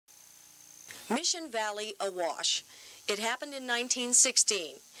Mission Valley awash. It happened in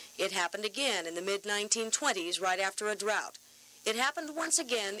 1916. It happened again in the mid-1920s right after a drought. It happened once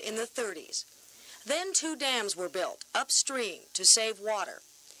again in the 30s. Then 2 dams were built upstream to save water.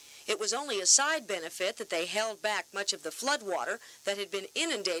 It was only a side benefit that they held back much of the flood water that had been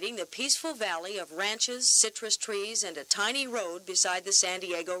inundating the peaceful valley of ranches, citrus trees, and a tiny road beside the San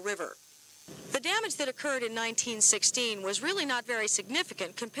Diego River. The damage that occurred in 1916 was really not very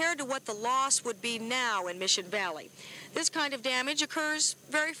significant compared to what the loss would be now in Mission Valley. This kind of damage occurs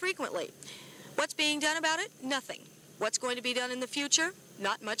very frequently. What's being done about it? Nothing. What's going to be done in the future?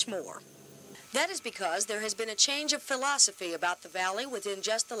 Not much more. That is because there has been a change of philosophy about the valley within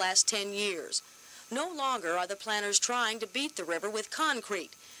just the last 10 years. No longer are the planners trying to beat the river with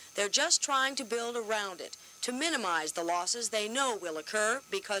concrete. They're just trying to build around it, to minimize the losses they know will occur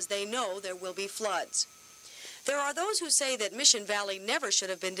because they know there will be floods. There are those who say that Mission Valley never should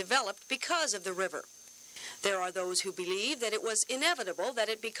have been developed because of the river. There are those who believe that it was inevitable that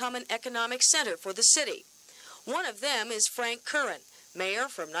it become an economic center for the city. One of them is Frank Curran, mayor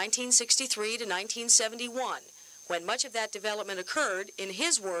from 1963 to 1971, when much of that development occurred, in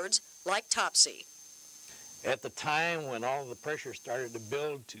his words, like Topsy. At the time when all the pressure started to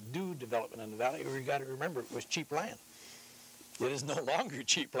build to do development in the valley, we've got to remember it was cheap land. It is no longer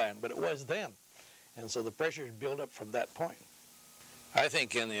cheap land, but it was then. And so the pressures built up from that point. I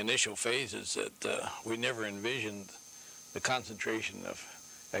think in the initial phases that we never envisioned the concentration of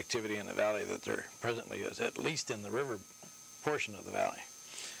activity in the valley that there presently is, at least in the river portion of the valley.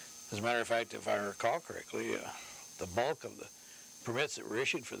 As a matter of fact, if I recall correctly, the bulk of the permits that were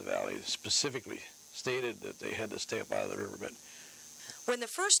issued for the valley specifically stated that they had to stay up out of the riverbed. When the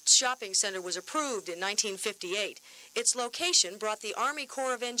first shopping center was approved in 1958, its location brought the Army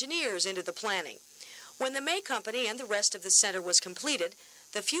Corps of Engineers into the planning. When the May Company and the rest of the center was completed,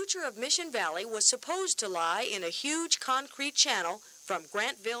 the future of Mission Valley was supposed to lie in a huge concrete channel from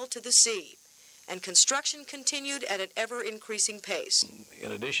Grantville to the sea, and construction continued at an ever-increasing pace.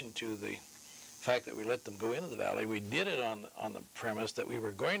 In addition to the fact that we let them go into the valley, we did it on the premise that we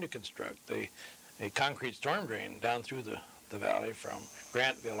were going to construct a concrete storm drain down through the valley from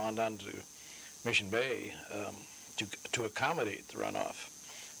Grantville on down to Mission Bay to accommodate the runoff.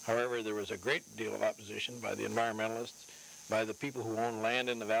 However, there was a great deal of opposition by the environmentalists, by the people who own land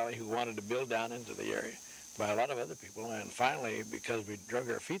in the valley who wanted to build down into the area, by a lot of other people, and finally, because we drug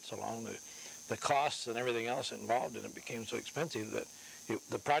our feet so long, the costs and everything else involved in it became so expensive that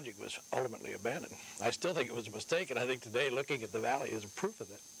the project was ultimately abandoned. I still think it was a mistake, and I think today looking at the valley is a proof of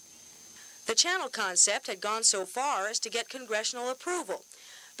that. The channel concept had gone so far as to get congressional approval,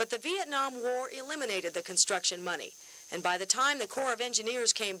 but the Vietnam War eliminated the construction money, and by the time the Corps of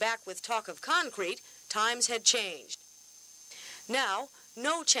Engineers came back with talk of concrete, times had changed. Now,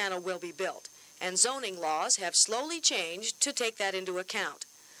 no channel will be built, and zoning laws have slowly changed to take that into account.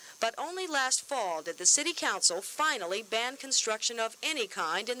 But only last fall did the City Council finally ban construction of any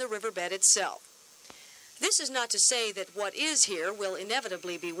kind in the riverbed itself. This is not to say that what is here will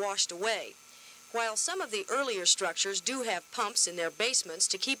inevitably be washed away. While some of the earlier structures do have pumps in their basements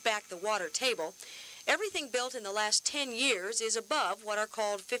to keep back the water table, everything built in the last 10 years is above what are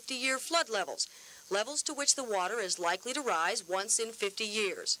called 50-year flood levels, levels to which the water is likely to rise once in 50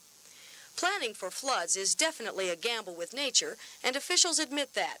 years. Planning for floods is definitely a gamble with nature, and officials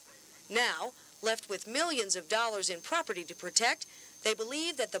admit that. Now, left with millions of dollars in property to protect, they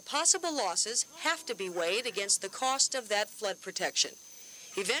believe that the possible losses have to be weighed against the cost of that flood protection.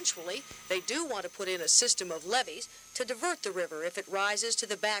 Eventually, they do want to put in a system of levees to divert the river if it rises to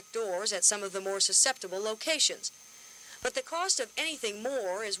the back doors at some of the more susceptible locations. But the cost of anything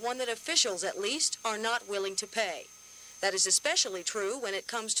more is one that officials, at least, are not willing to pay. That is especially true when it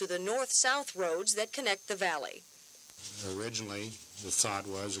comes to the north-south roads that connect the valley. Originally, the thought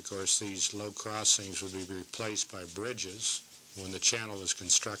was, of course, these low crossings would be replaced by bridges when the channel was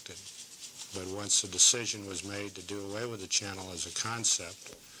constructed. But once the decision was made to do away with the channel as a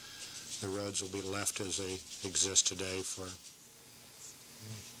concept, the roads will be left as they exist today for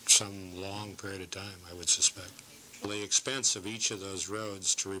some long period of time, I would suspect. The expense of each of those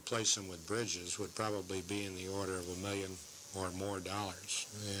roads to replace them with bridges would probably be in the order of $1 million or more dollars.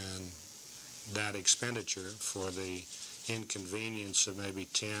 And that expenditure for the inconvenience of maybe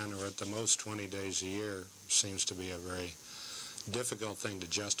 10 or at the most 20 days a year seems to be a very difficult thing to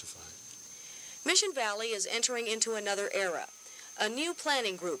justify. Mission Valley is entering into another era. A new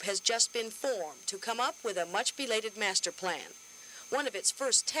planning group has just been formed to come up with a much-belated master plan. One of its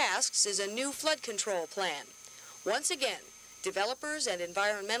first tasks is a new flood control plan. Once again, developers and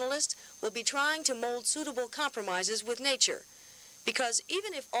environmentalists will be trying to mold suitable compromises with nature. Because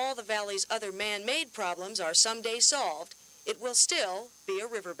even if all the valley's other man-made problems are someday solved, it will still be a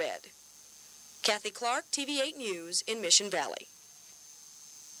riverbed. Cathy Clark, TV 8 News in Mission Valley.